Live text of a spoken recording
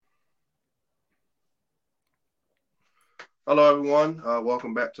Hello, everyone.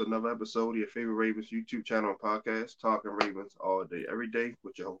 Welcome back to another episode of your favorite Ravens YouTube channel and podcast, Talking Ravens all day, every day,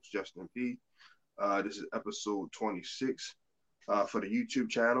 with your host, Justin P. This is episode 26 for the YouTube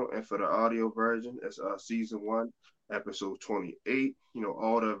channel, and for the audio version, it's season one, episode 28.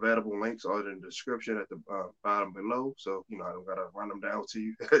 All the available links are in the description at the bottom below. So, I don't got to run them down to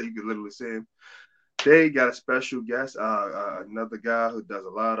you. You can literally see them. Today got a special guest, another guy who does a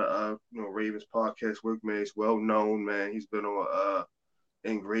lot of Ravens podcast work. Man, he's well known. Man, he's been on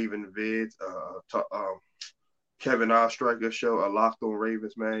Engraving Vids, Kevin Ostriker's show, Locked on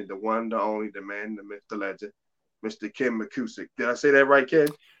Ravens. Man, the one, the only, the man, the myth, the legend, Mr. Ken Mckusick. Did I say that right, Ken?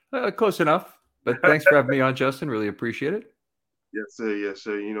 Close enough. But thanks for having me on, Justin. Really appreciate it. Yes, sir. Yes,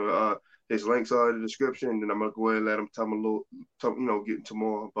 sir. His links are in the description, and then I'm gonna go ahead and let him tell him a little, get into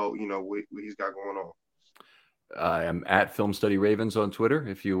more about what he's got going on. I am at Film Study Ravens on Twitter.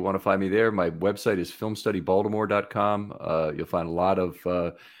 If you want to find me there, my website is filmstudybaltimore.com. You'll find a lot of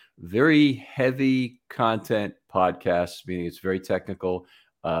very heavy content podcasts, meaning it's very technical.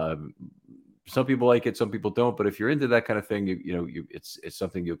 Some people like it, some people don't. But if you're into that kind of thing, it's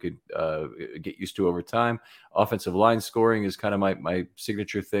something you could get used to over time. Offensive line scoring is kind of my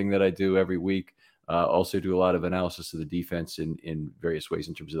signature thing that I do every week. Also do a lot of analysis of the defense in various ways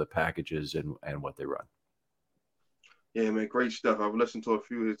in terms of the packages and what they run. Yeah, man, great stuff. I've listened to a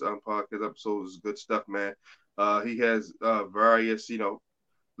few of his podcast episodes. It's good stuff, man. He has various,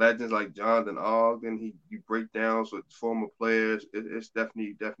 legends like Jonathan Ogden. He breakdowns with former players. It's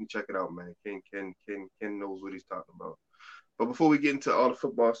definitely check it out, man. Ken knows what he's talking about. But before we get into all the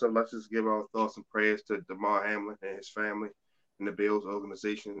football stuff, let's just give our thoughts and prayers to Damar Hamlin and his family and the Bills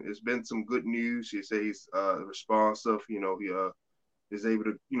organization. It's been some good news. He says he's responsive. He is able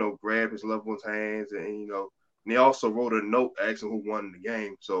to grab his loved one's hands, and he also wrote a note asking who won the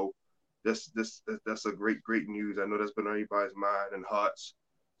game. So that's a great news. I know that's been on everybody's mind and hearts.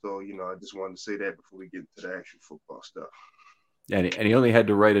 So, I just wanted to say that before we get into the actual football stuff. And he only had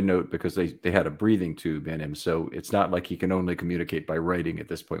to write a note because they had a breathing tube in him. So it's not like he can only communicate by writing at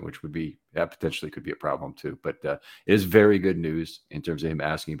this point, which would be potentially could be a problem too. But it is very good news in terms of him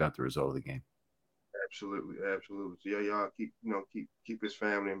asking about the result of the game. Absolutely. So yeah, y'all keep his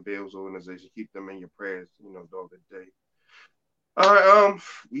family and Bills organization, keep them in your prayers, dog the day. All right,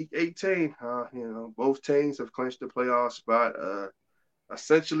 week 18. Both teams have clinched the playoff spot.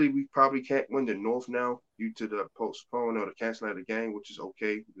 Essentially, we probably can't win the North now due to the postpone or the canceling of the game, which is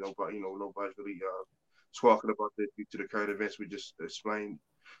okay. Nobody's really talking about that due to the current events we just explained.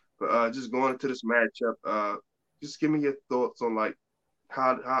 But just going into this matchup, just give me your thoughts on like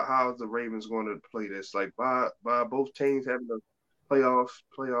how the Ravens going to play this? Like by both teams having a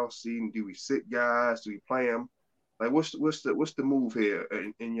playoff season, do we sit guys? Do we play them? Like what's the move here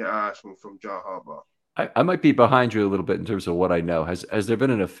in your eyes from John Harbaugh? I might be behind you a little bit in terms of what I know. Has there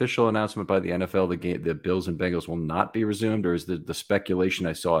been an official announcement by the NFL the Bills and Bengals will not be resumed, or is the speculation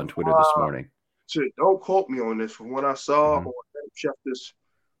I saw on Twitter this morning? Don't quote me on this. From what I saw on Schefter's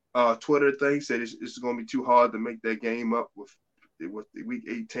Twitter thing, said it's going to be too hard to make that game up with week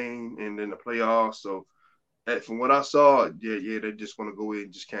 18 and then the playoffs. So from what I saw, yeah, they're just going to go in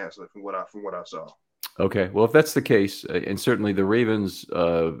and just cancel it from what I saw. Okay, well, if that's the case, and certainly the Ravens,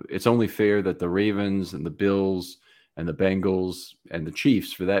 it's only fair that the Ravens and the Bills and the Bengals and the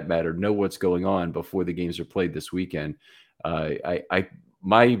Chiefs, for that matter, know what's going on before the games are played this weekend.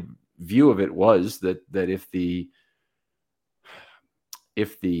 My view of it was that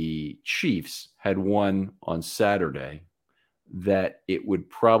if the Chiefs had won on Saturday, that it would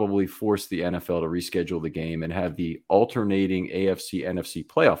probably force the NFL to reschedule the game and have the alternating AFC NFC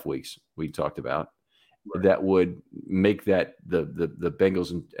playoff weeks we talked about. Right. That would make that the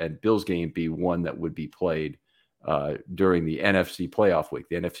Bengals and Bills game be one that would be played during the NFC playoff week,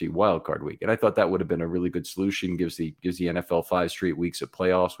 the NFC wildcard week. And I thought that would have been a really good solution. Gives the NFL 5 straight weeks of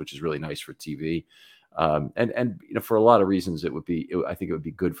playoffs, which is really nice for TV. And for a lot of reasons, I think it would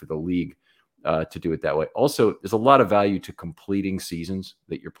be good for the league to do it that way. Also, there's a lot of value to completing seasons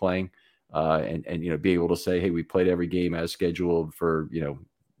that you're playing, and be able to say, hey, we played every game as scheduled for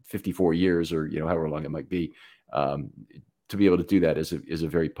 54 years or however long it might be. To be able to do that is a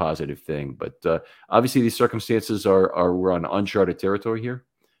very positive thing. But obviously, these circumstances we're on uncharted territory here.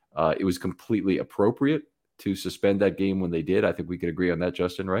 It was completely appropriate to suspend that game when they did. I think we could agree on that,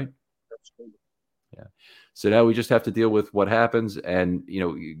 Justin, right? Absolutely. Yeah. So now we just have to deal with what happens. And,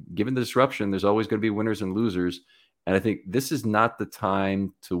 given the disruption, there's always going to be winners and losers. And I think this is not the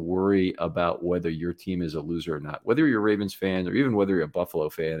time to worry about whether your team is a loser or not, whether you're a Ravens fan or even whether you're a Buffalo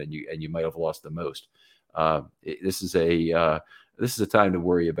fan and you might have lost the most. This is a time to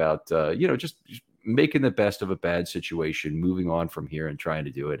worry about, just making the best of a bad situation, moving on from here and trying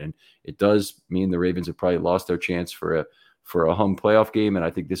to do it. And it does mean the Ravens have probably lost their chance for a home playoff game. And I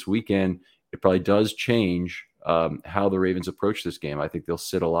think this weekend it probably does change how the Ravens approach this game. I think they'll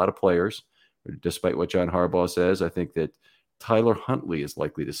sit a lot of players, despite what John Harbaugh says. I think that Tyler Huntley is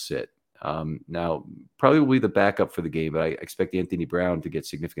likely to sit. Now, probably will be the backup for the game, but I expect Anthony Brown to get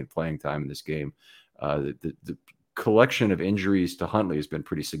significant playing time in this game. The collection of injuries to Huntley has been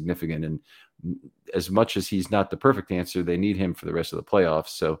pretty significant, and as much as he's not the perfect answer, they need him for the rest of the playoffs.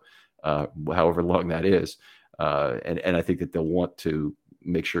 So, however long that is, and I think that they'll want to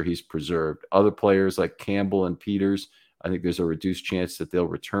make sure he's preserved. Other players like Campbell and Peters, I think there's a reduced chance that they'll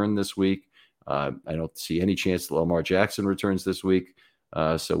return this week. I don't see any chance that Lamar Jackson returns this week.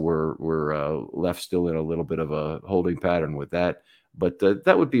 So we're left still in a little bit of a holding pattern with that. But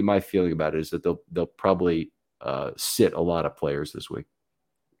that would be my feeling about it, is that they'll probably sit a lot of players this week.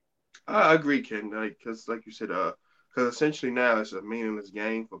 I agree, Ken. Because like you said, because essentially now it's a meaningless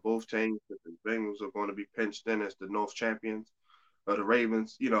game for both teams. The Bengals are going to be pinched in as the North champions. The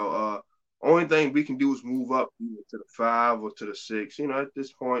Ravens, only thing we can do is move up either to the 5 or to the 6. At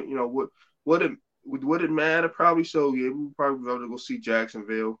this point, would it matter? Probably so. Yeah, we probably be able to go see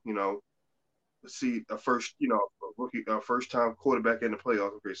Jacksonville. See a first, a rookie, first time quarterback in the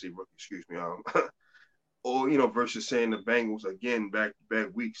playoffs. Okay, see rookie, excuse me. Or versus saying the Bengals again back to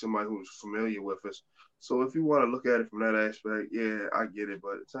back week, somebody who's familiar with us. So if you want to look at it from that aspect, yeah, I get it.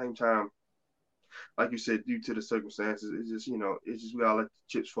 But at the same time, like you said, due to the circumstances, it's just we gotta let the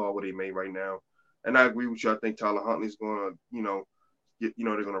chips fall where they may right now. And I agree with you. I think Tyler Huntley's going to, they're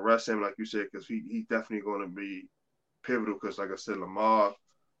going to rest him, like you said, because he's definitely going to be pivotal. Because, like I said, Lamar,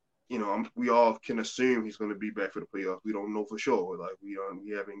 we all can assume he's going to be back for the playoffs. We don't know for sure. Like we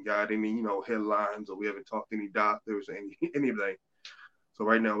haven't got any, headlines, or we haven't talked to any doctors or anything. So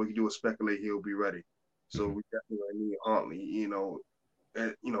right now we can do is speculate he'll be ready. So we definitely need Huntley,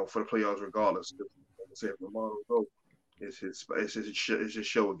 for the playoffs regardless. Like I said, if Lamar don't go, it's his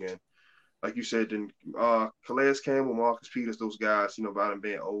show again. Like you said, then Calais Campbell, Marcus Peters, those guys, by them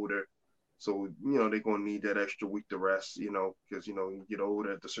being older. So, they're going to need that extra week to rest, because, you get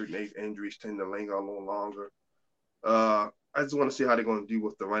older at a certain age, injuries tend to linger a little longer. I just want to see how they're going to do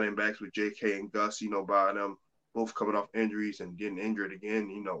with the running backs with JK and Gus, by them both coming off injuries and getting injured again,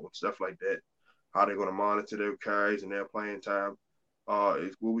 and stuff like that. How they're going to monitor their carries and their playing time.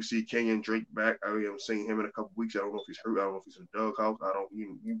 Will we see Kenyon Drake back? I haven't seen him in a couple weeks. I don't know if he's hurt. I don't know if he's in the doghouse. I don't.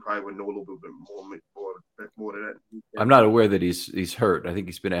 You probably would know a little bit more than that. I'm not aware that he's hurt. I think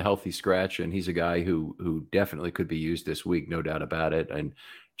he's been a healthy scratch, and he's a guy who definitely could be used this week, no doubt about it. And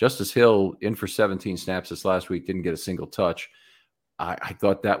Justice Hill in for 17 snaps this last week, didn't get a single touch. I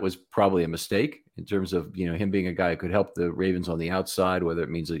thought that was probably a mistake in terms of him being a guy who could help the Ravens on the outside, whether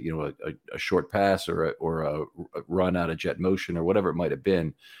it means a short pass or a run out of jet motion or whatever it might have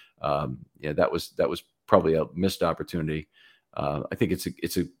been. That was probably a missed opportunity. I think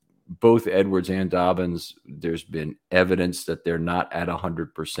it's a both Edwards and Dobbins. There's been evidence that they're not at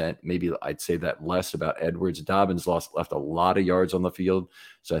 100%. Maybe I'd say that less about Edwards. Dobbins left a lot of yards on the field.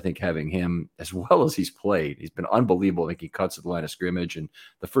 So I think having him, as well as he's played, he's been unbelievable. I think he cuts at the line of scrimmage, and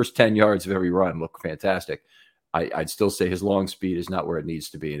the first 10 yards of every run look fantastic. I'd still say his long speed is not where it needs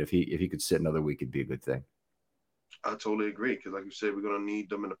to be. And if he could sit another week, it'd be a good thing. I totally agree. Because like you said, we're going to need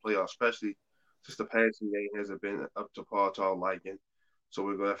them in the playoffs, especially since the passing game hasn't been up to par to our liking. So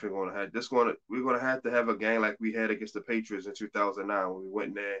we're definitely going to have we're going to have a game like we had against the Patriots in 2009 when we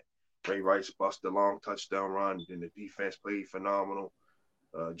went there. Ray Rice busted a long touchdown run, and the defense played phenomenal.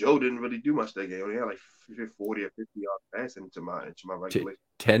 Joe didn't really do much that game. He had like 40 or 50 yards passing into my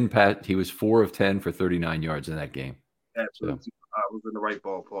regulation. He was 4 of 10 for 39 yards in that game. Absolutely, so. I was in the right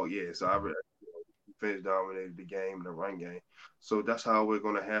ballpark. Yeah, so I defense dominated the game, the run game. So that's how we're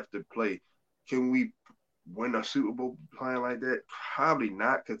going to have to play. Can we win a Super Bowl playing like that? Probably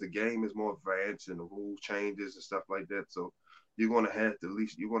not, because the game is more advanced and the rule changes and stuff like that. So you're going to have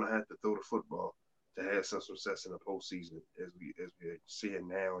to throw the football to have some success in the postseason, as we're seeing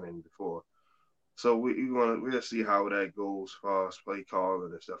now and then before. So we'll see how that goes as far as play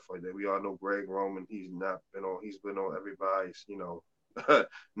calling and stuff like that. We all know Greg Roman. He's been on everybody's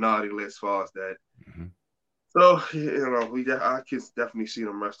naughty list as far as that. Mm-hmm. So I can definitely see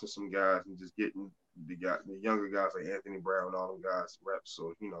them resting some guys and just getting the younger guys like Anthony Brown and all them guys reps,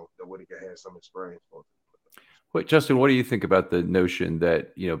 so that way they can have some experience for them. Wait, Justin, what do you think about the notion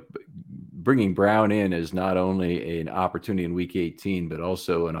that bringing Brown in is not only an opportunity in Week 18, but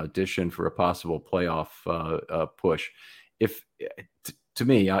also an audition for a possible playoff push? If to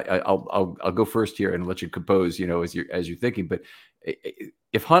me, I'll go first here and let you compose, as you're thinking. But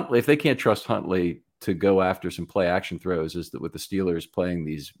if they can't trust Huntley to go after some play action throws, is that with the Steelers playing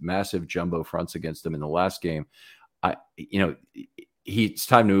these massive jumbo fronts against them in the last game, it's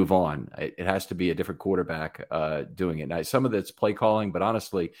time to move on. It has to be a different quarterback doing it. Now, some of it's play calling, but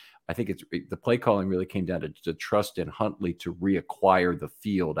honestly, I think the play calling really came down to trust in Huntley to reacquire the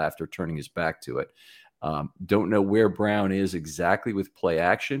field after turning his back to it. Don't know where Brown is exactly with play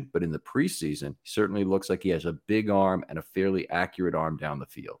action, but in the preseason, he certainly looks like he has a big arm and a fairly accurate arm down the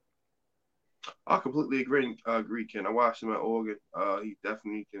field. I completely agree, Ken. I watched him at Oregon. He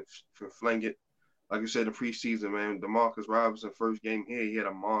definitely can fling it. Like I said in preseason, man, DeMarcus Robinson first game here, he had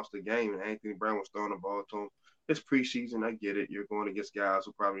a monster game, and Anthony Brown was throwing the ball to him. It's preseason, I get it. You're going against guys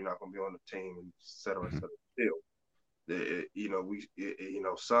who probably not going to be on the team, and et cetera, et cetera. Still,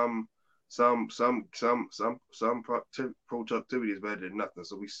 some productivity is better than nothing.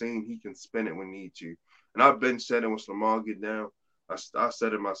 So we've seen he can spin it when need to. And I've been saying it once Lamar get down. I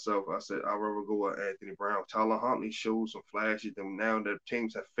said it myself. I said I'd rather go with Anthony Brown. Tyler Huntley shows some flashes, and now that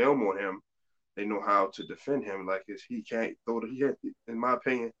teams have film on him, they know how to defend him. Like he can't throw the. He can't, in my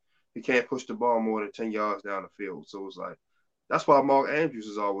opinion, he can't push the ball more than 10 yards down the field. So it's like that's why Mark Andrews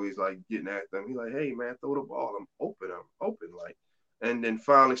is always like getting at them. He's like, hey man, throw the ball. I'm open. Like, and then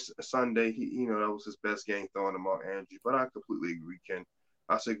finally Sunday, that was his best game throwing to Mark Andrews. But I completely agree, Ken.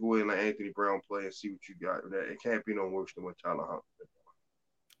 I said go ahead and let Anthony Brown play and see what you got. It can't be no worse than what Tyler Hunt.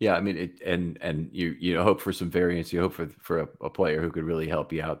 Yeah, I mean, and you hope for some variance. You hope for a player who could really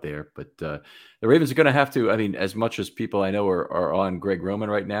help you out there. But the Ravens are going to have to. I mean, as much as people I know are on Greg Roman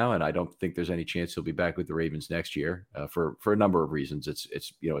right now, and I don't think there's any chance he'll be back with the Ravens next year for a number of reasons.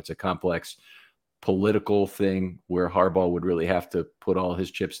 It's a complex political thing where Harbaugh would really have to put all his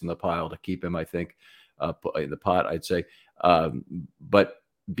chips in the pile to keep him. I think in the pot, I'd say. But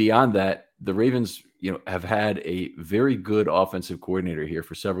beyond that, the Ravens, have had a very good offensive coordinator here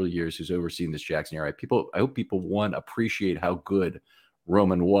for several years who's overseen this Jackson area. I hope people appreciate how good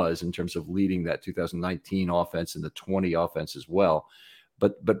Roman was in terms of leading that 2019 offense and the 20 offense as well.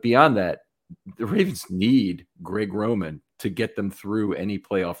 But beyond that, the Ravens need Greg Roman to get them through any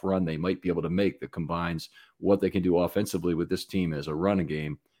playoff run they might be able to make that combines what they can do offensively with this team as a running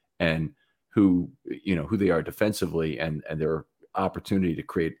game and who they are defensively and their opportunity to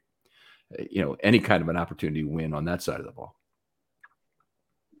create any kind of an opportunity win on that side of the ball.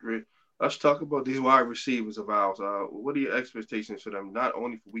 Great. Let's talk about these wide receivers of ours. What are your expectations for them? Not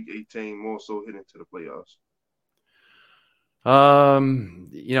only for Week 18, more so heading to the playoffs.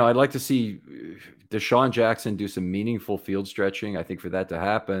 I'd like to see Deshaun Jackson do some meaningful field stretching. I think for that to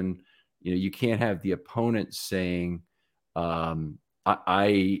happen, you can't have the opponent saying, I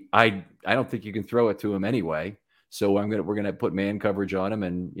don't think you can throw it to him anyway. So we're gonna put man coverage on him,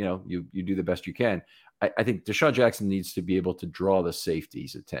 and you do the best you can. I think Deshaun Jackson needs to be able to draw the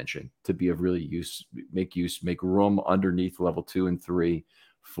safety's attention to be of really make room underneath level 2 and 3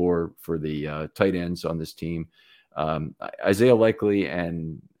 for the tight ends on this team. Isaiah Likely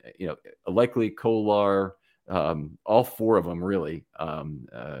and Likely, Kolar, all four of them really,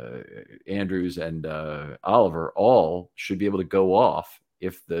 Andrews and Oliver, all should be able to go off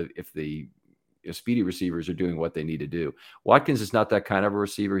if the speedy receivers are doing what they need to do. Watkins is not that kind of a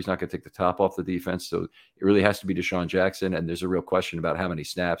receiver. He's not going to take the top off the defense. So it really has to be Deshaun Jackson. And there's a real question about how many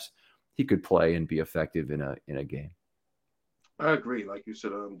snaps he could play and be effective in a game. I agree. Like you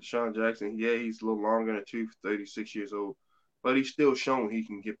said, Deshaun Jackson, yeah, he's a little longer than 36 years old, but he's still shown he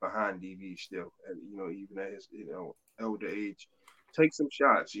can get behind DB still, and, even at his, elder age. Take some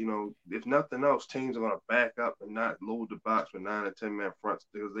shots. If nothing else, teams are going to back up and not load the box with 9 or 10 man fronts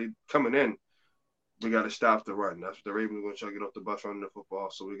because they coming in. We got to stop the run. That's what the Ravens are going to try to get off the bus running the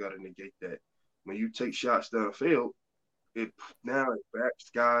football. So we got to negate that. When you take shots down the field, it backs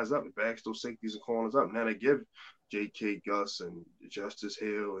guys up. It backs those safeties and corners up. Now they give J.K. Gus and Justice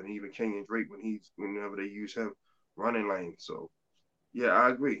Hill and even Kenyon Drake whenever they use him running lane. So yeah, I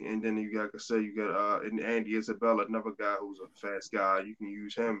agree. And then you got, like I said, and Andy Isabella, another guy who's a fast guy. You can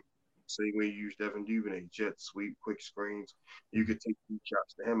use him same way you use Devin Duvernay, jet sweep, quick screens. You could take deep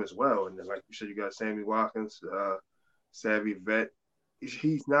shots to him as well. And then, like you said, you got Sammy Watkins, savvy vet.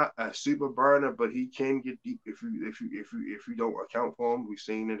 He's not a super burner, but he can get deep if you don't account for him. We've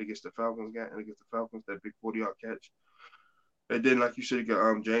seen it against the Falcons, that big 40-yard catch. And then, like you said, you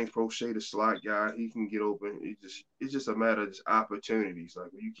got James Prochet, the slot guy. He can get open. It's just a matter of just opportunities.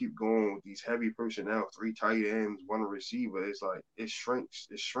 Like when you keep going with these heavy personnel, 3 tight ends, 1 receiver, it's like it shrinks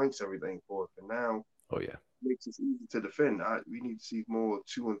everything for us. And now, oh yeah, it makes it easy to defend. We need to see more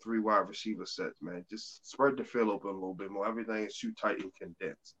 2 and 3 wide receiver sets, man. Just spread the field open a little bit more. Everything is too tight and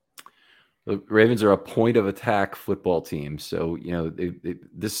condensed. The Ravens are a point of attack football team. So,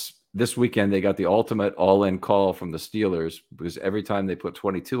 this weekend they got the ultimate all-in call from the Steelers because every time they put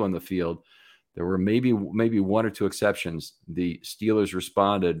 22 on the field, there were maybe one or two exceptions. The Steelers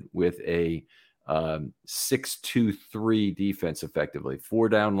responded with a 6-2-3 defense effectively. 4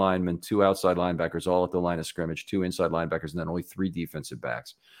 down linemen, 2 outside linebackers, all at the line of scrimmage, 2 inside linebackers, and then only 3 defensive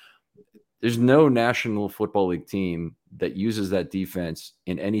backs. There's no National Football League team that uses that defense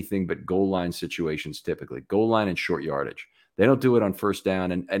in anything but goal line situations, typically goal line and short yardage. They don't do it on first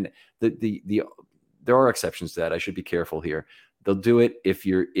down, and there are exceptions to that. I should be careful here. They'll do it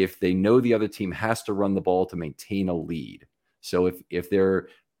if they know the other team has to run the ball to maintain a lead. So if they're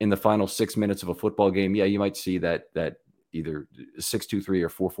in the final 6 minutes of a football game, yeah, you might see that either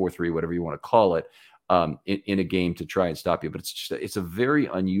 6-2-3 or 4-4-3, whatever you want to call it, in a game to try and stop you. But it's a very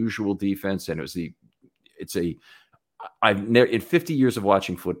unusual defense, and in 50 years of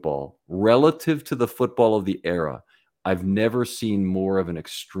watching football, relative to the football of the era, I've never seen more of an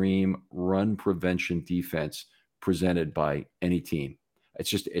extreme run prevention defense presented by any team.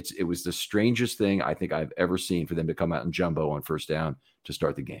 It was the strangest thing I think I've ever seen for them to come out in jumbo on first down to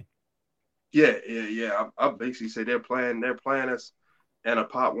start the game. Yeah. I basically say they're playing us in a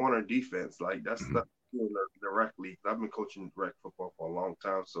Pop Warner defense. Like that's the rec league. I've been coaching rec football for a long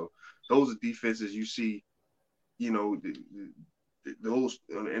time, so those are defenses you see. Those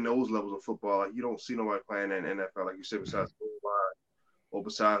in those levels of football, like you don't see nobody playing in NFL, like you said, besides goal line or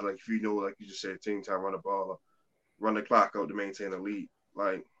besides like if like you just said, team time, run the ball, or run the clock out to maintain the lead.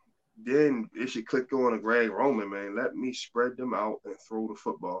 Like then it should click on a Greg Roman, man. Let me spread them out and throw the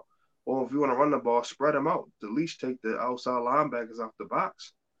football. Or if you want to run the ball, spread them out. At least take the outside linebackers off the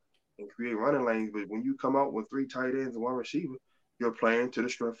box and create running lanes. But when you come out with 3 tight ends and 1 receiver, you're playing to the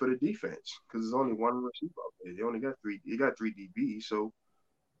strength of the defense because there's only 1 receiver out there. They only got 3. You got 3 DBs, so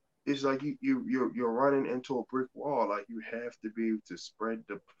it's like you're running into a brick wall. Like you have to be able to spread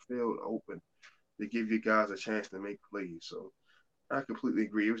the field open to give you guys a chance to make plays. So I completely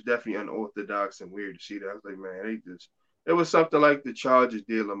agree. It was definitely unorthodox and weird to see that. I was like, man, it was something like the Chargers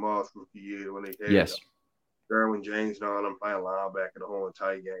did Lamar's rookie year when they had Yes. Derwin James on them playing linebacker the whole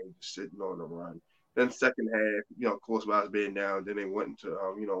entire game, just sitting on the run. Then second half, of course, I was being down. Then they went into,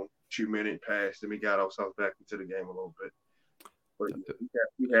 2-minute pass. Then we got ourselves back into the game a little bit. But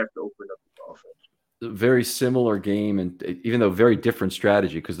we have to open up the offense. Very similar game, and even though very different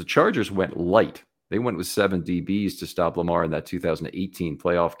strategy, because the Chargers went light. They went with 7 DBs to stop Lamar in that 2018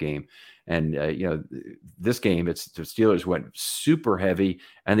 playoff game. And, this game, the Steelers went super heavy.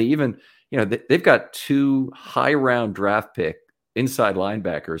 And they even, they've got 2 high-round draft pick inside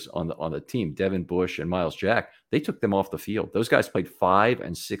linebackers on the team, Devin Bush and Miles Jack. They took them off the field. Those guys played 5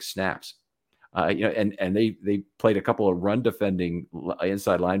 and 6 snaps. And they played a couple of run defending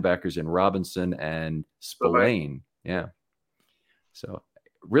inside linebackers in Robinson and Spillane. Yeah. So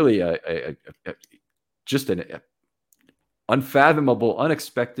really just an unfathomable,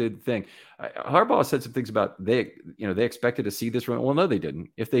 unexpected thing. Harbaugh said some things about they expected to see this run. Well, no, they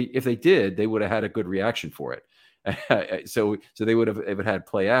didn't. If they did, they would have had a good reaction for it. So they would have had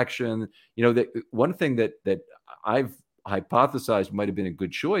play action. One thing that I've hypothesized might have been a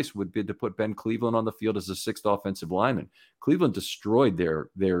good choice would be to put Ben Cleveland on the field as a 6th offensive lineman. Cleveland destroyed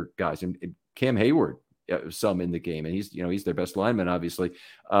their guys, and Cam Hayward some in the game, and he's their best lineman, obviously.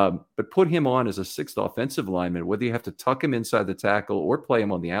 But put him on as a 6th offensive lineman, whether you have to tuck him inside the tackle or play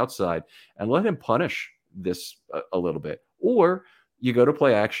him on the outside, and let him punish this a little bit. Or you go to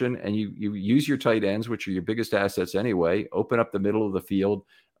play action and you use your tight ends, which are your biggest assets anyway. Open up the middle of the field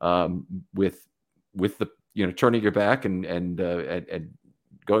with the turning your back and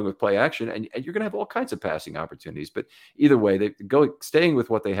going with play action, and you're going to have all kinds of passing opportunities. But either way, staying with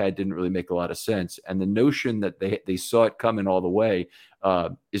what they had didn't really make a lot of sense. And the notion that they saw it coming all the way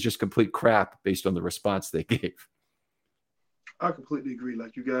is just complete crap based on the response they gave. I completely agree.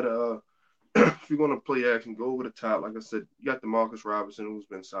 Like you got to, if you're going to play action, go over the top. Like I said, you got DeMarcus Robinson, who's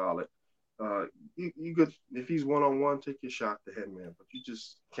been solid. You could, if he's 1-on-1, take your shot to him, man. But you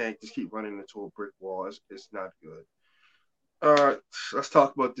just can't just keep running into a brick wall. It's not good. Let's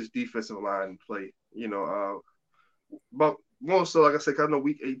talk about this defensive line play. But more so, like I said, I know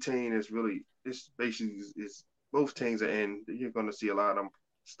Week 18 is really it's basically both teams are in. You're going to see a lot of them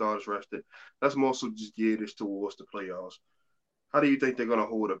starters rested. That's more so just geared towards the playoffs. How do you think they're going to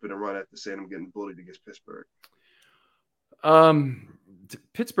hold up in a run after seeing them getting bullied against Pittsburgh?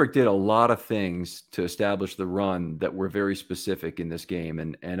 Pittsburgh did a lot of things to establish the run that were very specific in this game.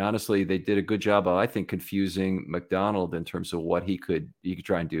 And honestly, they did a good job of, I think, confusing McDonald in terms of what he could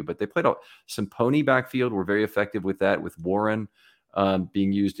try and do. But they played some pony backfield, were very effective with that, with Warren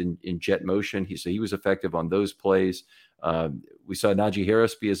being used in jet motion. He was effective on those plays. We saw Najee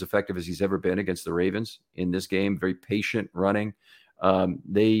Harris be as effective as he's ever been against the Ravens in this game. Very patient running.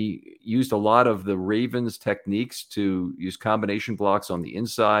 They used a lot of the Ravens techniques to use combination blocks on the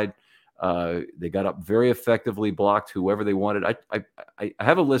inside. They got up very effectively, blocked whoever they wanted. I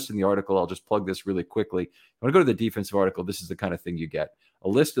have a list in the article. I'll just plug this really quickly. When I go to the defensive article, this is the kind of thing you get. A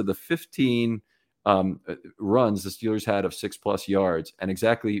list of the 15 runs the Steelers had of 6+ yards and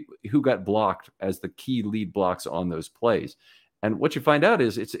exactly who got blocked as the key lead blocks on those plays. And what you find out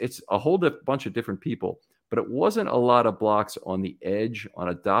is it's a whole bunch of different people, but it wasn't a lot of blocks on the edge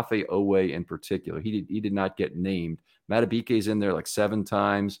on Odafe Oweh in particular. He did not get named. Matabike's in there like 7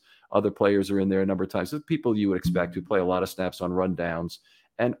 times. Other players are in there a number of times. So people you would expect who play a lot of snaps on rundowns.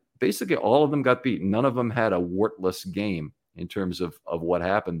 And basically all of them got beaten. None of them had a wartless game in terms of what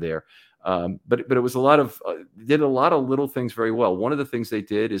happened there. But it was a lot of did a lot of little things very well. One of the things they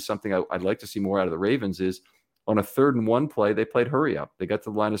did is something I'd like to see more out of the Ravens is on a 3rd and 1 play, they played hurry up. They got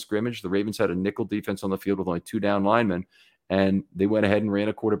to the line of scrimmage. The Ravens had a nickel defense on the field with only 2 down linemen, and they went ahead and ran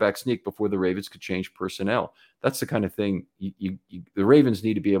a quarterback sneak before the Ravens could change personnel. That's the kind of thing the Ravens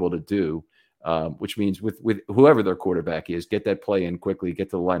need to be able to do, which means with whoever their quarterback is, get that play in quickly, get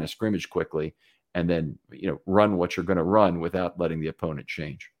to the line of scrimmage quickly, and then run what you're going to run without letting the opponent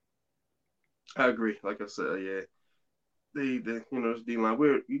change. I agree. Like I said, yeah. This D line,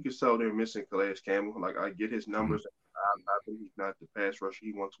 you can tell they're missing Calais Campbell. Like I get his numbers. I think he's not the pass rusher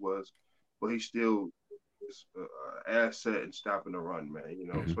he once was, but he still is an asset in stopping the run, man.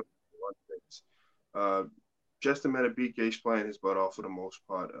 Especially run things. Justin Matabike's playing his butt off for the most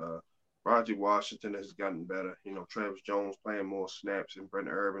part. Roger Washington has gotten better. Travis Jones playing more snaps, and Brent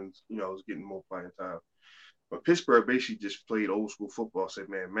Urban's, is getting more playing time. But Pittsburgh basically just played old school football. Said,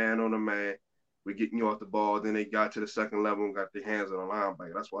 man on a man. We're getting you off the ball. Then they got to the second level and got their hands on the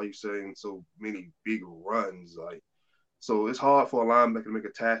linebacker. That's why you're seeing so many big runs. So it's hard for a linebacker to make a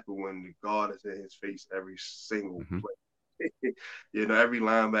tackle when the guard is in his face every single play. Every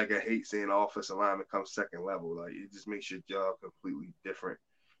linebacker hates seeing offensive lineman come second level. Like it just makes your job completely different.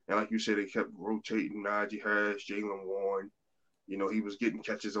 And like you said, they kept rotating Najee Harris, Jalen Warren. He was getting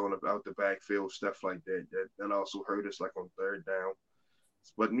catches out the backfield, stuff like that. That also hurt us like on 3rd down.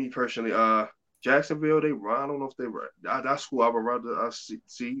 But me personally, Jacksonville, I don't know if they run. That's who I would rather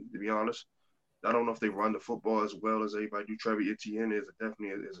see, to be honest. I don't know if they run the football as well as everybody do. Trevor Etienne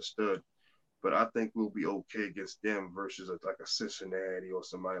definitely is a stud. But I think we'll be okay against them versus like a Cincinnati or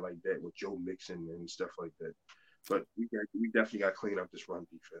somebody like that with Joe Mixon and stuff like that. But we definitely got to clean up this run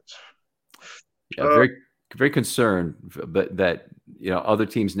defense. Yeah, very, very concerned, but that other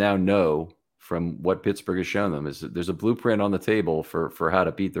teams now know from what Pittsburgh has shown them is that there's a blueprint on the table for how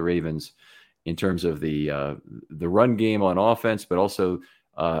to beat the Ravens in terms of the run game on offense, but also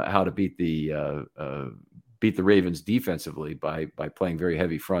how to beat the Ravens defensively by playing very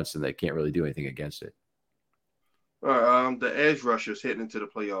heavy fronts, and they can't really do anything against it. All right, the edge rushers heading into the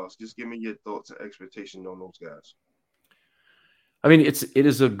playoffs. Just give me your thoughts and expectations on those guys. I mean, it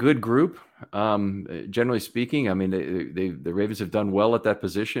is a good group, generally speaking. I mean, the Ravens have done well at that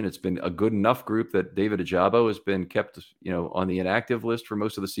position. It's been a good enough group that David Ojabo has been kept, on the inactive list for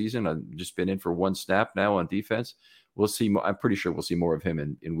most of the season. I've just been in for 1 snap now on defense. We'll see. I'm pretty sure we'll see more of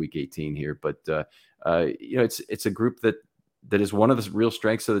him in Week 18 here. But it's a group that is one of the real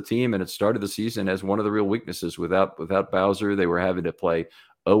strengths of the team, and it started the season as one of the real weaknesses. Without Bowser, they were having to play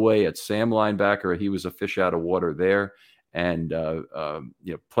Oweh at Sam linebacker. He was a fish out of water there. And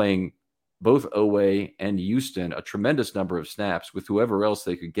playing both Oweh and Houston a tremendous number of snaps with whoever else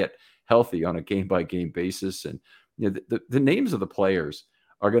they could get healthy on a game-by-game basis. And the names of the players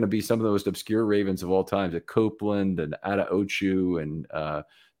are going to be some of the most obscure Ravens of all time, like Copeland and Ada Ochu and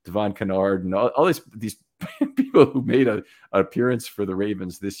Devon Kennard and all these people who made an appearance for the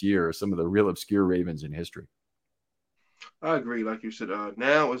Ravens this year are some of the real obscure Ravens in history. I agree. Like you said,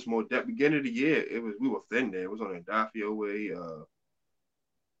 now it's more depth. Beginning of the year, we were thin there. It was on Odafe Oweh.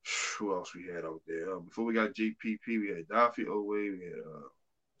 Who else we had out there? Before we got JPP, we had Odafe Oweh.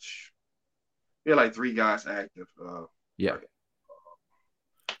 We had like 3 guys active. Yeah.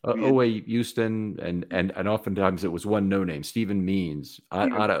 Oweh, Houston, and oftentimes it was one no name, Stephen Means,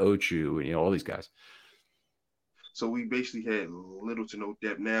 Ada Ochu, all these guys. So we basically had little to no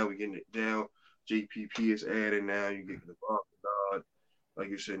depth. Now we're getting it down. JPP is added now. You get the Bronco. Like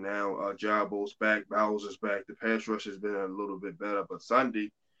you said, now Jabo's back, Bowser's back. The pass rush has been a little bit better. But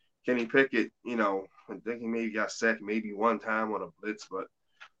Sunday, Kenny Pickett, I think he maybe got sacked maybe 1 time on a blitz. But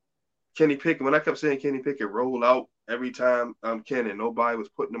Kenny Pickett, when I kept saying Kenny Pickett roll out every time Ken and nobody was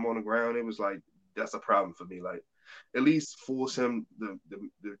putting him on the ground, it was like, that's a problem for me. Like, at least force him to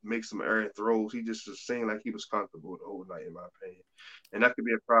make some errant throws. He just was saying like he was comfortable the whole night, in my opinion. And that could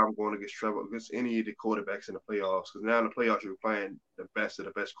be a problem going against Trevor, against any of the quarterbacks in the playoffs. Because now in the playoffs, you're playing the best of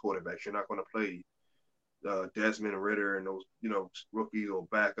the best quarterbacks. You're not going to play Desmond Ritter and those, rookies or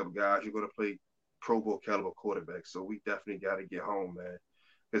backup guys. You're going to play Pro Bowl caliber quarterbacks. So we definitely got to get home, man,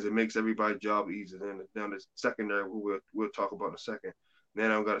 because it makes everybody's job easier. Then down the secondary, who we'll talk about in a second. Then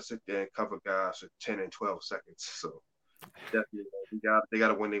I've got to sit there and cover guys for 10 and 12 seconds. So definitely, they got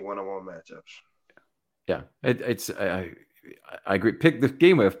to win their one-on-one matchups. Yeah, I agree. The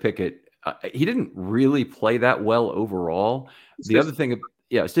game with Pickett, he didn't really play that well overall. The other thing,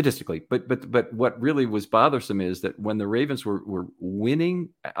 yeah, statistically, but what really was bothersome is that when the Ravens were winning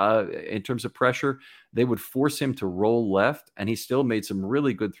in terms of pressure, they would force him to roll left, and he still made some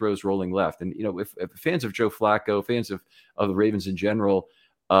really good throws rolling left. And if fans of Joe Flacco, fans of the Ravens in general,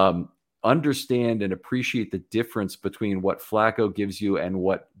 understand and appreciate the difference between what Flacco gives you and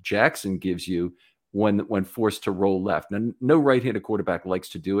what Jackson gives you when forced to roll left. Now, no right-handed quarterback likes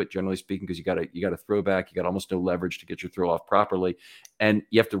to do it, generally speaking, because you got to throw back, you got almost no leverage to get your throw off properly, and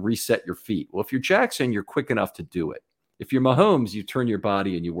you have to reset your feet. Well, if you're Jackson, you're quick enough to do it. If you're Mahomes, you turn your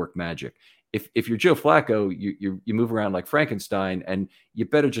body and you work magic. If you're Joe Flacco, you move around like Frankenstein, and you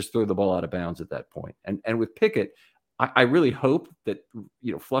better just throw the ball out of bounds at that point. And with Pickett, I really hope that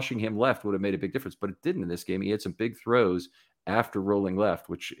flushing him left would have made a big difference, but it didn't in this game. He had some big throws after rolling left,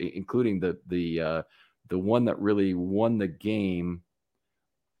 which including the one that really won the game.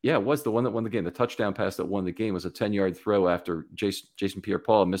 Yeah, it was the one that won the game. The touchdown pass that won the game was a 10-yard throw after Jason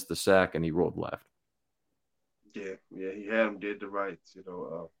Pierre-Paul missed the sack and he rolled left. Yeah, he had him did the rights.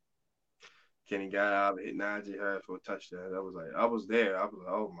 Kenny got out and hit Najee Harris for a touchdown. I was there. I was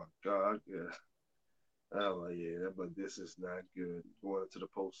like, oh my God, yeah. I was like, yeah, but this is not good going into the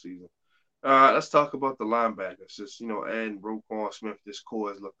postseason. Let's talk about the linebackers. Just adding Roquan Smith, this core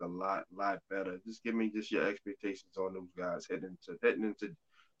has looked a lot better. Just give me just your expectations on those guys heading into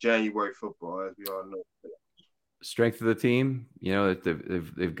January football, as we all know. Strength of the team,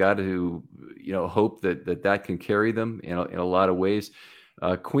 they've got to hope that can carry them in a lot of ways.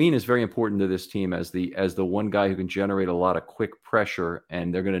 Queen is very important to this team as the one guy who can generate a lot of quick pressure,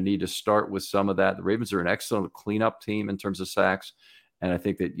 and they're going to need to start with some of that. The Ravens are an excellent cleanup team in terms of sacks, and I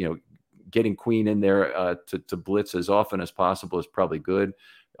think that getting Queen in there to blitz as often as possible is probably good.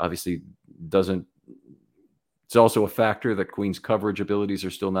 Obviously, it's also a factor that Queen's coverage abilities are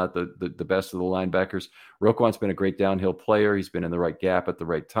still not the best of the linebackers. Roquan's been a great downhill player. He's been in the right gap at the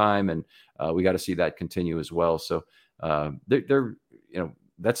right time, and we got to see that continue as well. So they're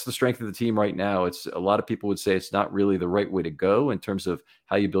that's the strength of the team right now. It's a lot of people would say it's not really the right way to go in terms of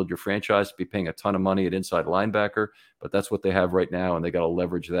how you build your franchise, to be paying a ton of money at inside linebacker, but that's what they have right now, and they got to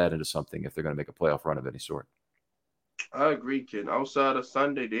leverage that into something if they're going to make a playoff run of any sort. I agree, Ken. Outside of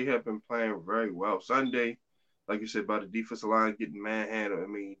Sunday, they have been playing very well. Sunday, like you said, by the defensive line getting manhandled,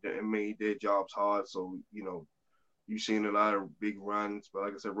 it made their jobs hard. So, you've seen a lot of big runs, but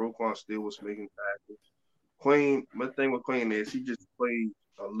like I said, Roquan still was making tackles. Queen, my thing with Queen is he just played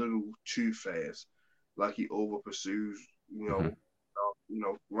a little too fast. Like he over pursues,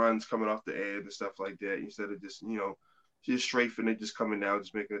 runs coming off the edge and stuff like that, instead of just strafing it, just coming down,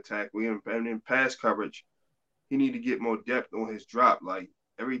 just making a tackle. And in pass coverage, he need to get more depth on his drop. Like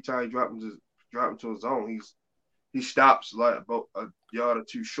every time he drop into his zone, he stops like about a yard or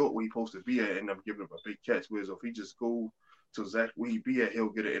two short where he's supposed to be at, and end up giving up a big catch. Whereas if he just go to exactly where he be at, he'll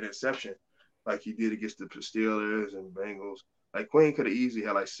get an interception, like he did against the Steelers and Bengals. Like Queen could have easily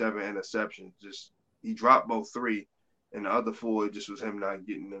had like 7 interceptions. Just he dropped both 3, and the other 4 it just was him not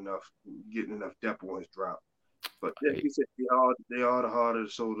getting enough depth on his drop. But yeah, he said they are the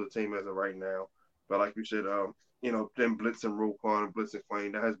hardest soul of the team as of right now. But like you said, them blitzing Roquan, blitzing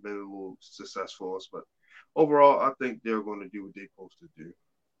Queen, that has been a little success for us. But overall, I think they're going to do what they're supposed to do.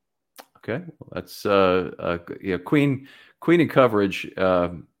 Okay, well, that's Queen in coverage.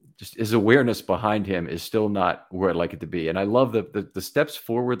 Just his awareness behind him is still not where I'd like it to be, and I love the steps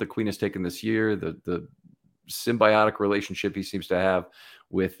forward the Queen has taken this year. The symbiotic relationship he seems to have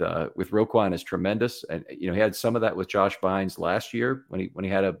with Roquan is tremendous, and he had some of that with Josh Bynes last year when he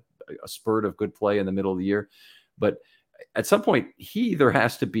had a spurt of good play in the middle of the year, but at some point, he either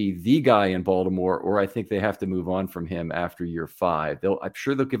has to be the guy in Baltimore, or I think they have to move on from him after year 5. I'm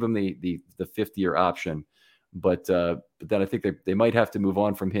sure they'll give him the 5th-year option, but then I think they might have to move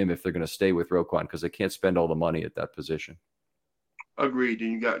on from him if they're going to stay with Roquan, because they can't spend all the money at that position. Agreed.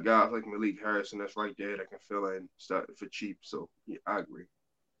 Then you got guys like Malik Harrison that's right there that can fill in stuff for cheap. So yeah, I agree.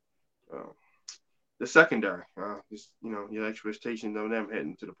 The secondary, just your expectations of them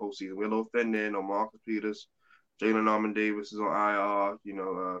heading to the postseason. We're a little thin there. No Marcus Peters, Jalen Norman Davis is on IR.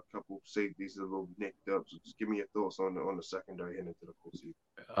 A couple safeties are a little nicked up. So just give me your thoughts on the secondary heading into the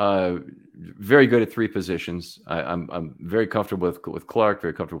postseason. Very good at three positions. I'm very comfortable with Clark,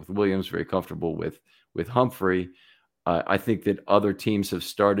 very comfortable with Williams, very comfortable with Humphrey. I think that other teams have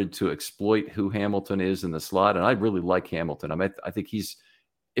started to exploit who Hamilton is in the slot, and I really like Hamilton. I think he's,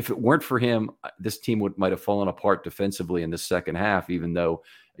 if it weren't for him, this team might have fallen apart defensively in the second half, even though,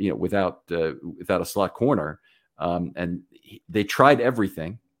 without a slot corner. They tried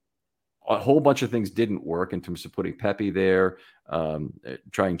everything. A whole bunch of things didn't work in terms of putting Pepe there,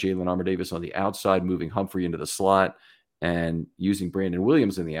 trying Jalen Armour-Davis on the outside, moving Humphrey into the slot, and using Brandon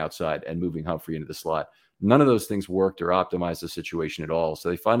Williams in the outside and moving Humphrey into the slot. None of those things worked or optimized the situation at all. So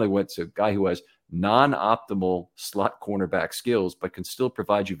they finally went to a guy who has non-optimal slot cornerback skills, but can still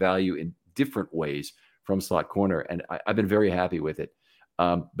provide you value in different ways from slot corner. And I've been very happy with it.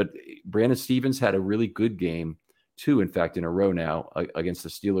 But Brandon Stephens had a really good game, two, in fact, in a row now against the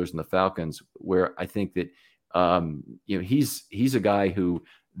Steelers and the Falcons, where I think that he's a guy who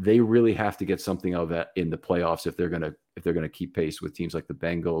they really have to get something of that in the playoffs if they're going to keep pace with teams like the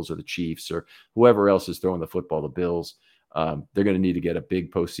Bengals or the Chiefs or whoever else is throwing the football, the Bills. They're going to need to get a big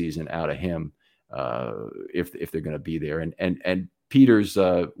postseason out of him if they're going to be there. And Peters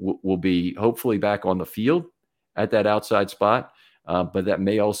will be hopefully back on the field at that outside spot. But that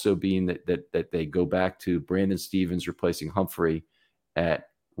may also mean that they go back to Brandon Stephens replacing Humphrey at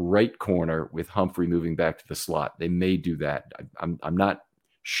right corner with Humphrey moving back to the slot. They may do that. I'm not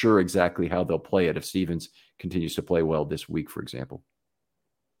sure exactly how they'll play it if Stephens continues to play well this week, for example.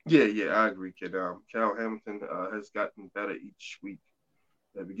 Yeah, I agree, kid. Cal Hamilton has gotten better each week.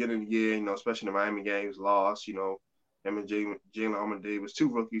 At the beginning of the year, especially the Miami games, lost. Him and Jalen Armour-Davis, two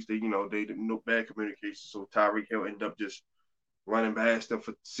rookies. They did no bad communication. So Tyreek Hill ended up just running past them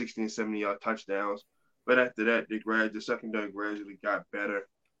for 60 and 70-yard touchdowns. But after that, the secondary gradually got better.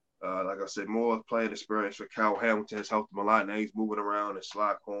 Like I said, more playing experience for Cal Hamilton has helped him a lot. Now he's moving around in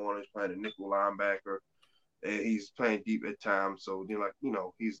slot corners, playing a nickel linebacker, and he's playing deep at times. So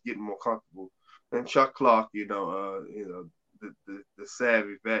he's getting more comfortable. And Chuck Clark, the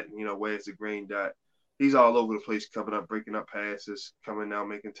savvy vet, wears the green dot. He's all over the place, coming up, breaking up passes, coming down,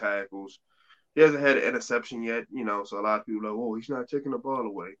 making tackles. He hasn't had an interception yet, so a lot of people are like, oh, he's not taking the ball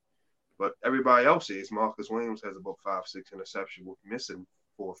away. But everybody else is. Marcus Williams has about 5-6 interceptions with missing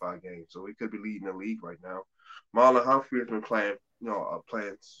 4 or 5 games. So he could be leading the league right now. Marlon Humphrey has been playing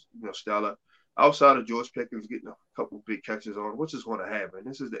stellar. Outside of George Pickens getting a couple big catches on, which is going to happen.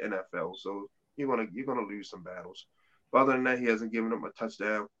 This is the NFL, so you're gonna lose some battles. But other than that, he hasn't given up a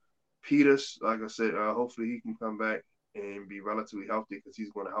touchdown. Peters, like I said, hopefully he can come back and be relatively healthy because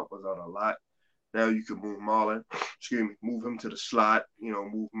he's going to help us out a lot. Now you can move Marlon, move him to the slot,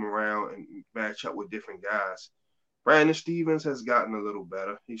 move him around and match up with different guys. Brandon Stephens has gotten a little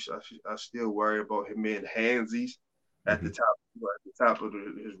better. I still worry about him being handsies at the top of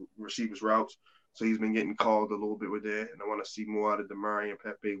his receivers routes. So he's been getting called a little bit with that, and I want to see more out of Demarion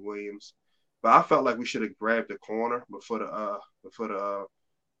Pepe Williams. But I felt like we should have grabbed the corner before the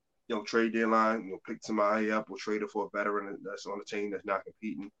trade deadline. Pick somebody up or trade it for a veteran that's on the team that's not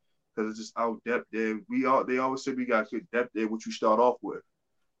competing. Because it's just our depth there. They always say we got good depth there, which you start off with.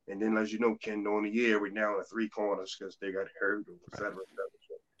 And then, as you know, Ken, during the year, we're now in 3 corners because they got hurt, et cetera, et cetera.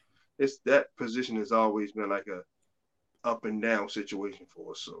 So it's that position has always been like a up and down situation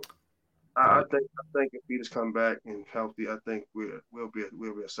for us. So I think if Peters come back and healthy, I think we'll be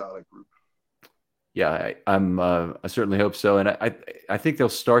a solid group. Yeah, I certainly hope so, and I think they'll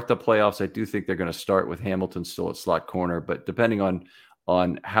start the playoffs. I do think they're going to start with Hamilton still at slot corner, but depending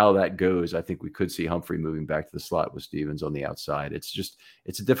on how that goes, I think we could see Humphrey moving back to the slot with Stephens on the outside.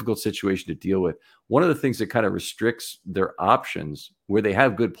 It's a difficult situation to deal with. One of the things that kind of restricts their options where they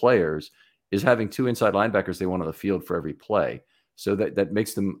have good players is having 2 inside linebackers they want on the field for every play. So that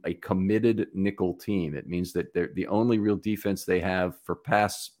makes them a committed nickel team. It means that the only real defense they have for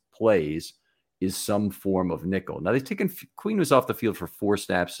pass plays is some form of nickel. Now, they've taken Queen was off the field for 4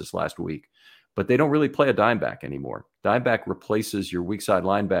 snaps this last week, but they don't really play a dime back anymore. Dime back replaces your weak side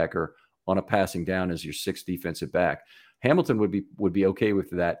linebacker on a passing down as your 6th defensive back. Hamilton would be okay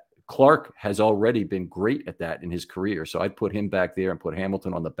with that. Clark has already been great at that in his career, so I'd put him back there and put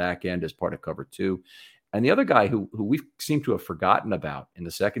Hamilton on the back end as part of cover 2. And the other guy who we seem to have forgotten about in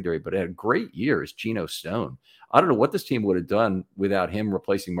the secondary, but had a great year, is Geno Stone. I don't know what this team would have done without him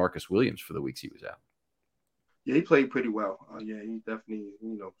replacing Marcus Williams for the weeks he was out. Yeah, he played pretty well. He definitely,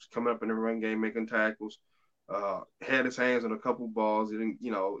 was coming up in the run game, making tackles. Had his hands on a couple balls. He didn't,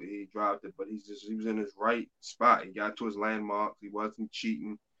 he dropped it, but he was in his right spot. He got to his landmarks. He wasn't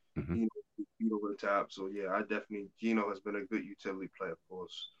cheating. Mm-hmm. speed over the top. So yeah, I definitely Gino has been a good utility player for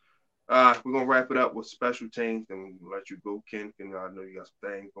us. We're gonna wrap it up with special teams, and we'll let you go, Ken. And I know you got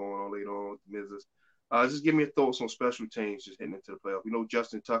some things going on later on with the Mrs. Just give me your thoughts on special teams just heading into the playoff. We know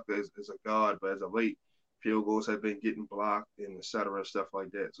Justin Tucker is a god, but as of late, field goals have been getting blocked and et cetera and stuff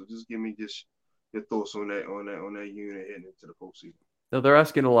like that. So just give me just your thoughts on that unit heading into the postseason. No, they're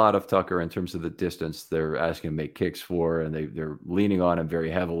asking a lot of Tucker in terms of the distance they're asking him to make kicks for, and they're leaning on him very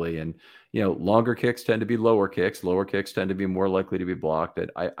heavily. And longer kicks tend to be lower kicks. Lower kicks tend to be more likely to be blocked.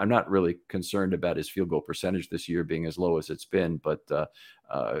 And I'm not really concerned about his field goal percentage this year being as low as it's been, but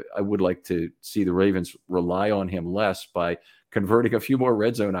I would like to see the Ravens rely on him less by converting a few more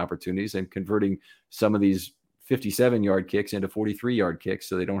red zone opportunities and converting some of these 57-yard kicks into 43-yard kicks,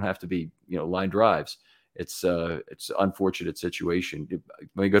 so they don't have to be line drives. It's an unfortunate situation.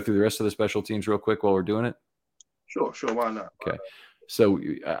 Let me go through the rest of the special teams real quick while we're doing it. Sure, why not? Okay. So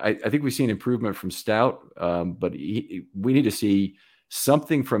I think we've seen improvement from Stout, but we need to see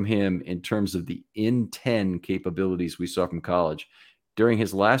something from him in terms of the in-10 capabilities we saw from college. During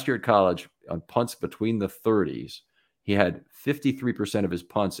his last year at college, on punts between the 30s, he had 53% of his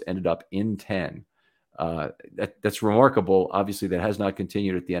punts ended up in 10. That's remarkable. Obviously, that has not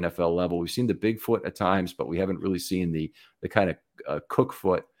continued at the NFL level. We've seen the big foot at times, but we haven't really seen the kind of Cook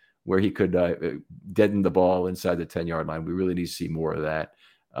foot where he could deaden the ball inside the 10-yard line. We really need to see more of that.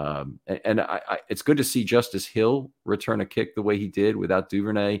 It's good to see Justice Hill return a kick the way he did without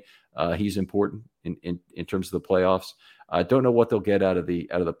Duvernay. He's important in terms of the playoffs. I don't know what they'll get out of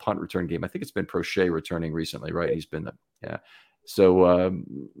the punt return game. I think it's been Prochet returning recently, right? He's been yeah. So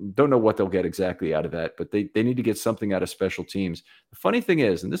don't know what they'll get exactly out of that, but they need to get something out of special teams. The funny thing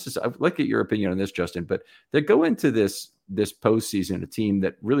is, and I'd like to get your opinion on this, Justin, but they go into this postseason a team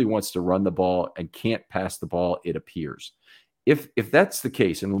that really wants to run the ball and can't pass the ball, it appears. If that's the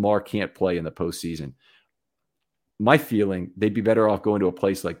case and Lamar can't play in the postseason, my feeling they'd be better off going to a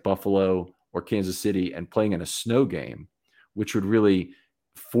place like Buffalo or Kansas City and playing in a snow game, which would really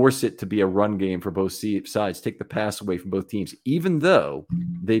force it to be a run game for both sides, take the pass away from both teams, even though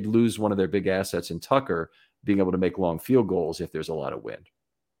they'd lose one of their big assets in Tucker being able to make long field goals if there's a lot of wind.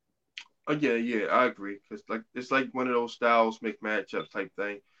 Oh yeah, I agree. Cause it's like one of those styles make matchups type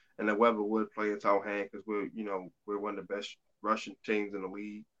thing, and the weather would play into our hand because we're one of the best rushing teams in the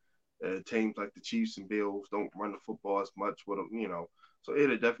league. Teams like the Chiefs and Bills don't run the football as much with them. So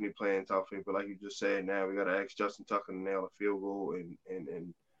it'll definitely play into our favor. But like you just said, now we got to ask Justin Tucker to nail a field goal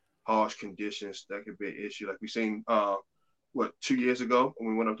and harsh conditions. That could be an issue. Like we seen 2 years ago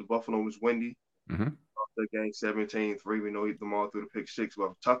when we went up to Buffalo, it was windy. Mm-hmm. The game 17-3, we know them all through the pick six. But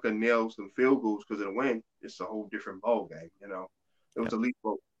if Tucker nails some field goals because of the win, it's a whole different ball game. It was at least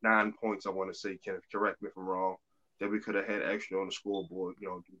about 9 points. I want to say, Kenneth, correct me if I'm wrong, that we could have had extra on the scoreboard,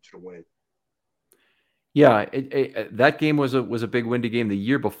 due to the win. Yeah, that game was a big windy game. The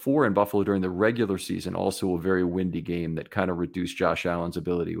year before in Buffalo during the regular season, also a very windy game that kind of reduced Josh Allen's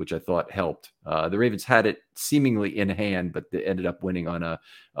ability, which I thought helped. The Ravens had it seemingly in hand, but they ended up winning on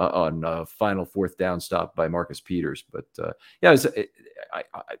a final fourth down stop by Marcus Peters. But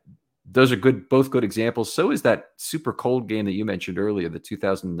those are both good examples. So is that super cold game that you mentioned earlier, the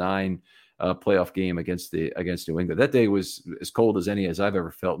 2009 playoff game against New England. That day was as cold as any as I've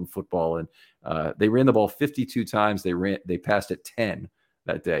ever felt in football, and they ran the ball 52 times. They passed it 10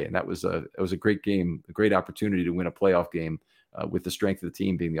 that day, and it was a great game, a great opportunity to win a playoff game with the strength of the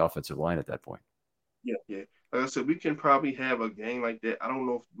team being the offensive line at that point. Yeah. Like I said, we can probably have a game like that. I don't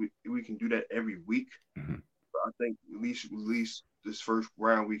know if we can do that every week, Mm-hmm. but I think at least this first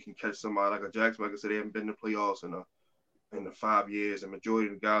round we can catch somebody like a Jackson. Like I said, they haven't been in the playoffs in the 5 years, and majority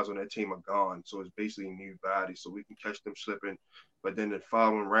of the guys on that team are gone. So it's basically new bodies. So we can catch them slipping. But then the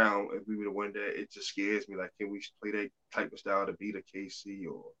following round, if we were to win that, it just scares me. Like, can we play that type of style to beat a KC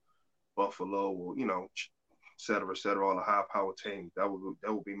or Buffalo or, et cetera, all the high power teams? That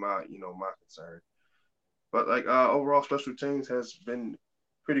would be my concern. But like overall special teams has been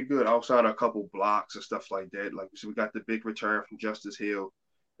pretty good outside of a couple blocks and stuff like that. Like so we got the big return from Justice Hill,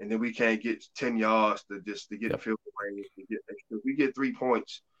 and then we can't get 10 yards to get field range. If we get 3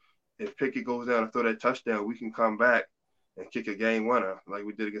 points, if Pickett goes down and throw that touchdown, we can come back and kick a game winner like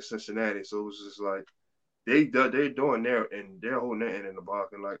we did against Cincinnati. So it was just like they're doing there and they're holding their end in the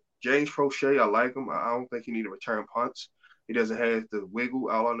box. And like James Prochet, I like him. I don't think he need to return punts. He doesn't have the wiggle.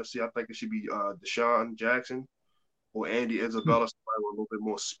 I'll honestly, I think it should be Deshaun Jackson or Andy Isabella, somebody with a little bit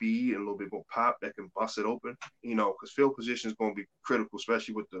more speed and a little bit more pop that can bust it open. Because field position is going to be critical,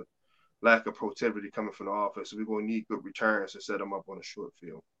 especially with the lack of productivity coming from the offense. So we're going to need good returns to set them up on a short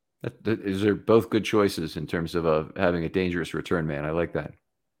field. These are both good choices in terms of having a dangerous return man. I like that.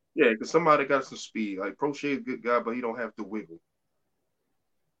 Yeah, because somebody got some speed. Like Prochet is a good guy, but he don't have to wiggle.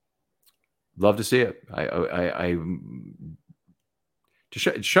 Love to see it.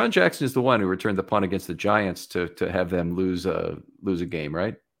 Deshaun Jackson is the one who returned the punt against the Giants to have them lose a game,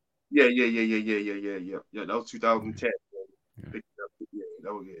 right? Yeah. That was 2010. Yeah. Yeah,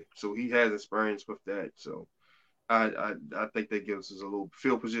 that was yeah. So he has experience with that. So I think that gives us a little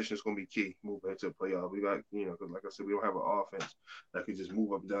field position is going to be key moving into the playoff. We got because like I said, we don't have an offense that can just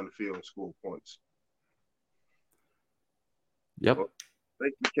move up and down the field and score points. Yep. Well,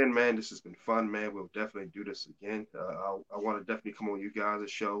 thank you, Ken, man. This has been fun, man. We'll definitely do this again. I want to definitely come on you guys'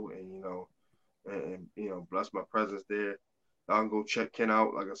 show and bless my presence there. I'll go check Ken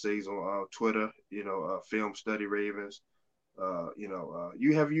out. Like I say, he's on Twitter. Film Study Ravens.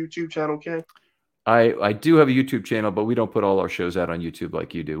 You have a YouTube channel, Ken? I do have a YouTube channel, but we don't put all our shows out on YouTube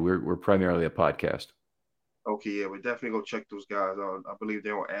like you do. We're primarily a podcast. Okay, yeah, we definitely go check those guys out. I believe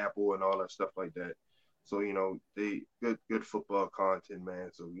they're on Apple and all that stuff like that. So they good football content, man.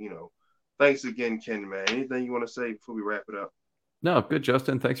 So thanks again, Ken, man. Anything you want to say before we wrap it up? No, good,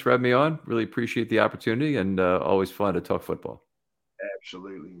 Justin. Thanks for having me on. Really appreciate the opportunity, and always fun to talk football.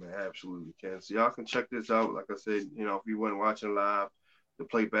 Absolutely, man. Absolutely, Ken. So y'all can check this out. Like I said, if you weren't watching live, the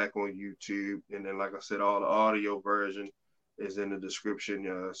playback on YouTube, and then like I said, all the audio version is in the description.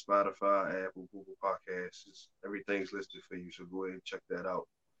 Spotify, Apple, Google Podcasts, everything's listed for you. So go ahead and check that out.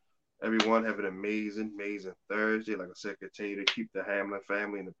 Everyone have an amazing, amazing Thursday. Like I said, continue to keep the Hamlin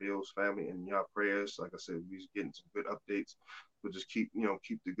family and the Bills family in your prayers. Like I said, we're getting some good updates. We'll just keep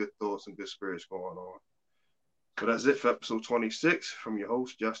the good thoughts and good spirits going on. So that's it for episode 26 from your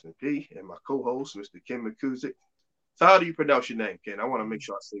host, Justin P., and my co host, Mr. Ken Mckusick. So, how do you pronounce your name, Ken? I want to make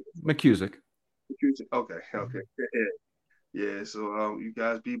sure I say it. McCusick. Mckusick. Okay. Yeah, so you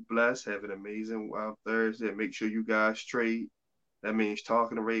guys be blessed. Have an amazing Thursday. Make sure you guys trade. That means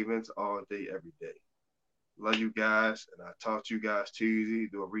talking to Ravens all day, every day. Love you guys, and I'll talk to you guys Tuesday.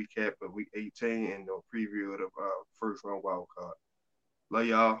 Do a recap of week 18 and a preview of the first round wild card. Love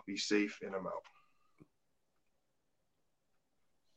y'all. Be safe, and I'm out.